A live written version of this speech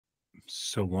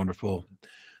So wonderful.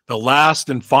 The last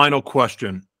and final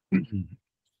question, and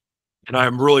I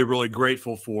am really, really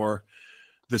grateful for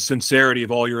the sincerity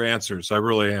of all your answers. I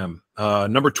really am.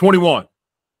 Number 21.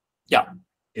 Yeah.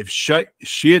 If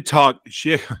Shiageto's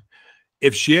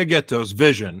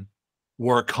vision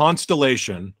were a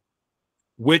constellation,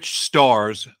 which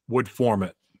stars would form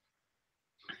it?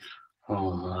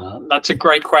 Oh, that's a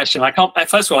great question.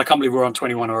 First of all, I can't believe we're on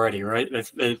 21 already, right?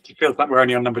 It feels like we're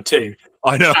only on number 2.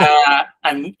 I know.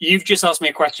 And you've just asked me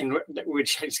a question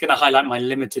which is going to highlight my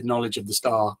limited knowledge of the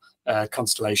star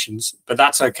constellations, but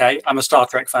that's okay. I'm a Star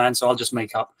Trek fan, so I'll just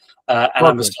make up. And Perfect.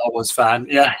 I'm a Star Wars fan.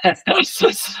 Yeah.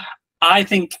 I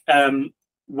think,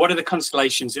 what are the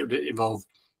constellations it would involve?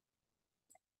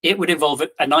 It would involve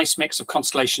a nice mix of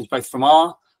constellations, both from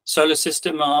our solar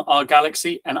system, our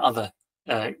galaxy, and other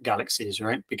galaxies,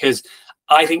 right? Because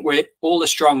I think we're all the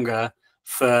stronger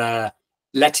for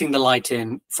letting the light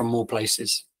in from more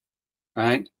places,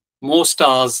 right? More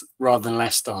stars rather than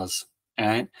less stars,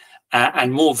 right?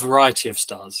 And more variety of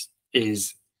stars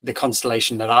is the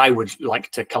constellation that I would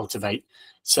like to cultivate.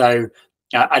 So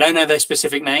I don't know their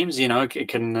specific names, you know. It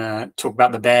can talk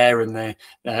about the bear and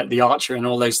the archer and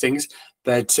all those things,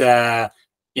 but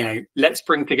you know, let's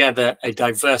bring together a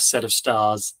diverse set of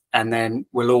stars, and then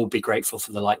we'll all be grateful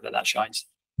for the light that shines.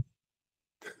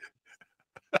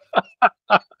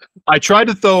 I tried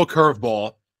to throw a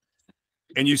curveball,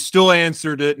 and you still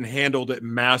answered it and handled it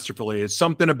masterfully. It's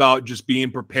something about just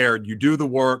being prepared. You do the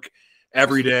work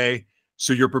every day,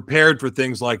 so you're prepared for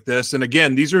things like this. And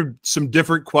again, these are some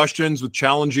different questions with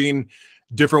challenging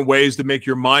different ways to make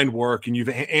your mind work, and you've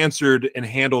answered and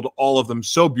handled all of them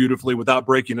so beautifully without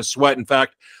breaking a sweat. In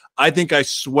fact, I think I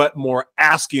sweat more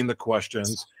asking the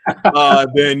questions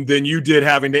than you did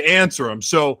having to answer them.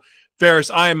 So, Faris,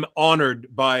 I am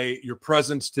honored by your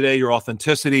presence today, your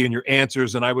authenticity, and your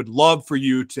answers, and I would love for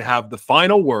you to have the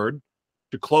final word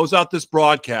to close out this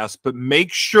broadcast, but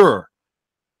make sure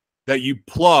that you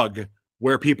plug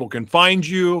where people can find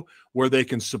you, where they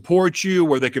can support you,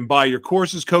 where they can buy your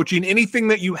courses, coaching, anything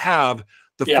that you have.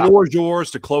 The floor is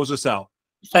yours to close us out.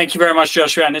 Thank you very much,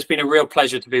 Joshua. And it's been a real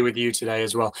pleasure to be with you today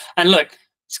as well. And look,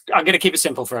 I'm going to keep it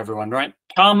simple for everyone, right?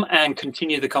 Come and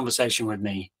continue the conversation with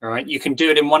me, all right? You can do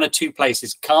it in one or two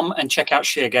places. Come and check out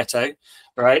Shiageto,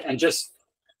 right? And just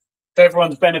for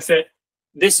everyone's benefit,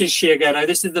 this is Shiageto.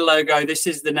 This is the logo. This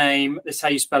is the name. This is how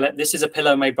you spell it. This is a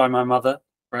pillow made by my mother,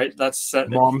 right? That's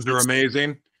moms are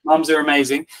amazing. Moms are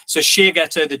amazing. So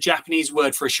Shiageto, the Japanese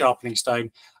word for a sharpening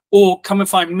stone. Or come and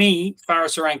find me,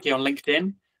 Faris Aranki, on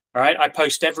LinkedIn. All right. I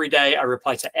post every day. I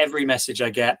reply to every message I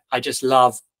get. I just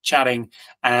love chatting.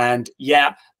 And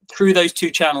yeah, through those two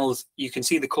channels, you can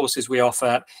see the courses we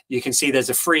offer. You can see there's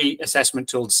a free assessment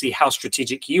tool to see how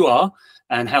strategic you are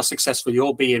and how successful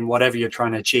you'll be in whatever you're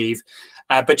trying to achieve.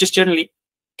 But just generally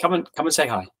come and say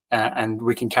hi, and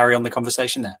we can carry on the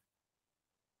conversation there.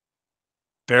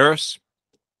 Faris,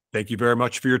 thank you very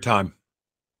much for your time.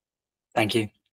 Thank you.